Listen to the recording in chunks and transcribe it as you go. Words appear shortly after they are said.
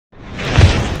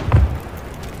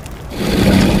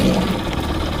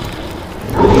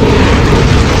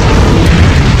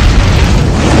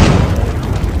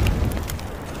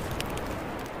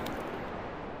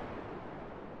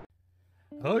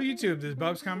YouTube, this is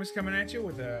Bub's Comics coming at you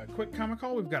with a quick comic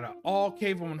haul. We've got an all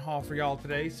Cavewoman haul for y'all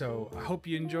today, so I hope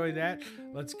you enjoy that.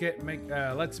 Let's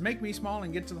make me small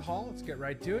and get to the haul. Let's get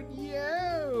right to it.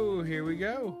 Yo, here we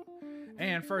go.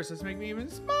 And first, let's make me even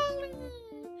smaller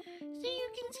so you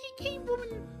can see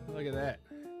Cavewoman. Look at that.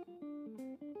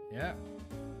 Yeah,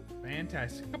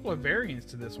 fantastic. A couple of variants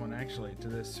to this one, actually, to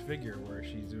this figure where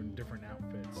she's doing different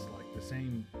outfits, like the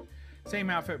same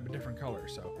outfit but different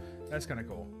colors, so that's kind of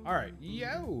cool. All right,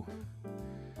 yo.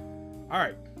 All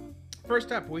right,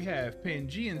 first up we have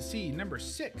P&G number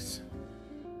 6.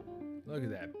 Look at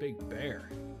that big bear.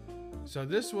 So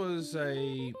this was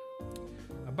a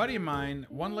buddy of mine,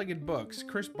 One-Legged Books,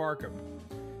 Chris Barkham.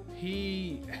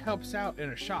 He helps out in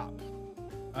a shop,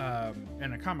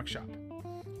 in a comic shop.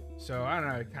 So I don't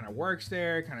know, kind of works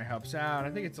there, kind of helps out. I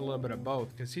think it's a little bit of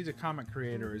both because he's a comic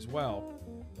creator as well.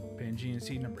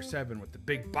 P&G number 7 with the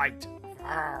big bite.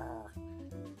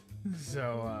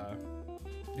 So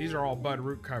these are all Bud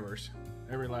Root covers.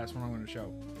 Every last one I'm going to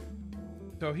show.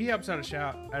 So he helps out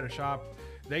at a shop.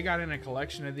 They got in a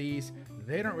collection of these.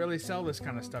 They don't really sell this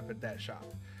kind of stuff at that shop.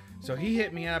 So he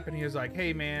hit me up and he was like,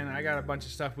 "Hey man, I got a bunch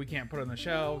of stuff we can't put on the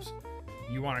shelves.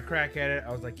 You want to crack at it?"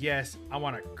 I was like, "Yes, I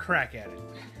want to crack at it."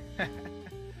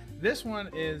 This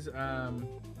one is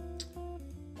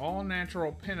all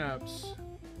natural pinups.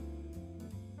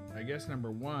 I guess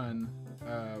number 1,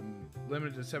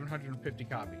 limited to 750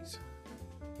 copies.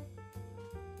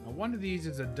 Now, one of these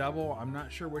is a double. I'm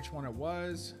not sure which one it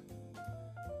was,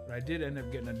 but I did end up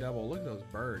getting a double. Look at those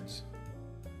birds.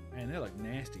 Man, they look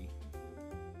nasty.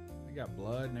 They got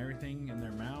blood and everything in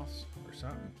their mouths or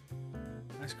something.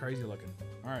 That's crazy looking.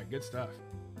 All right, good stuff.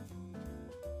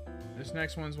 This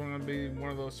next one's going to be one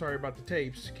of those, sorry about the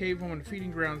tapes, Cavewoman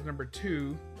Feeding Grounds number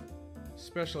 2,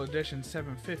 special edition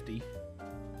 750.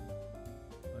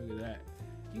 Look at that.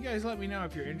 You guys let me know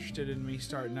if you're interested in me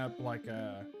starting up like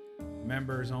a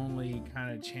members only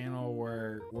kind of channel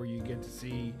where you get to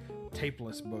see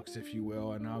tapeless books, if you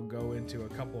will, and I'll go into a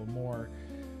couple more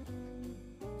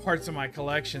parts of my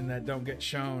collection that don't get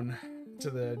shown to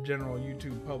the general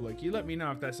YouTube public. You let me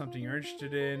know if that's something you're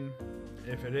interested in.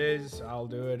 If it is, I'll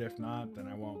do it. If not, then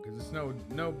I won't, because it's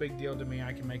no big deal to me.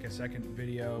 I can make a second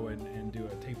video and do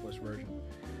a tapeless version.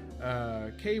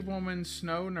 Cavewoman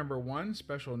Snow number 1,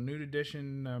 special nude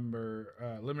edition number,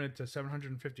 limited to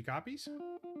 750 copies.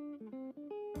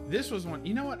 This was one,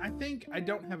 you know what, I think I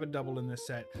don't have a double in this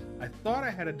set. I thought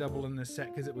I had a double in this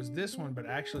set because it was this one, but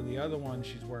actually the other one,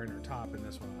 she's wearing her top, and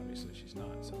this one obviously she's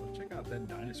not. So check out that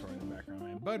dinosaur in the background,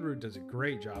 man. Bud Root does a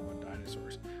great job on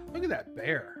dinosaurs. Look at that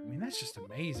bear. I mean, that's just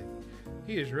amazing.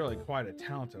 He is really quite a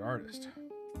talented artist.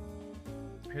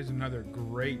 Here's another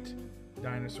great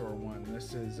dinosaur one.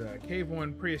 This is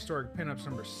Cavewoman Prehistoric Pinups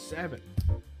number 7.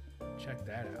 Check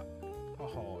that out.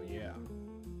 Oh yeah,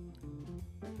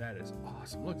 that is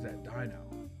awesome. Look at that dino,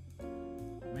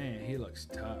 man. He looks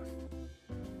tough.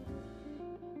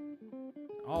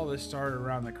 All this started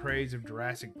around the craze of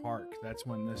Jurassic Park. That's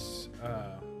when this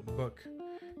book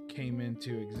came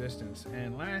into existence.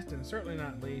 And last and certainly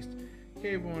not least,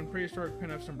 Cavewoman Prehistoric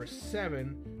Pinups number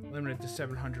 7, limited to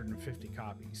 750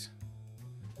 copies.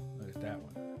 Look at that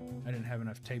one. I didn't have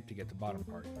enough tape to get the bottom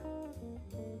part.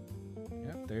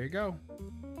 Yep, there you go.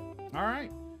 All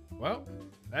right. Well,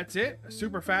 that's it. A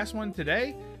super fast one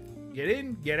today. Get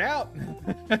in, get out,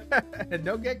 and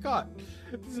don't get caught.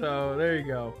 So there you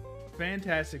go.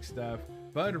 Fantastic stuff.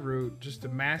 Bud Root, just a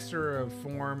master of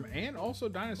form and also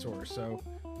dinosaurs. So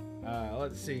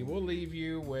let's see. We'll leave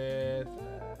you with...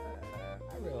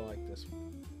 I really like this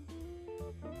one.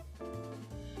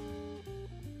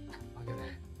 Look at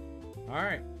that. All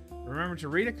right. Remember to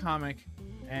read a comic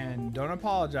and don't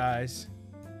apologize.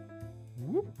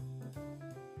 Whoop.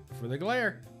 For the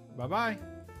glare. Bye-bye.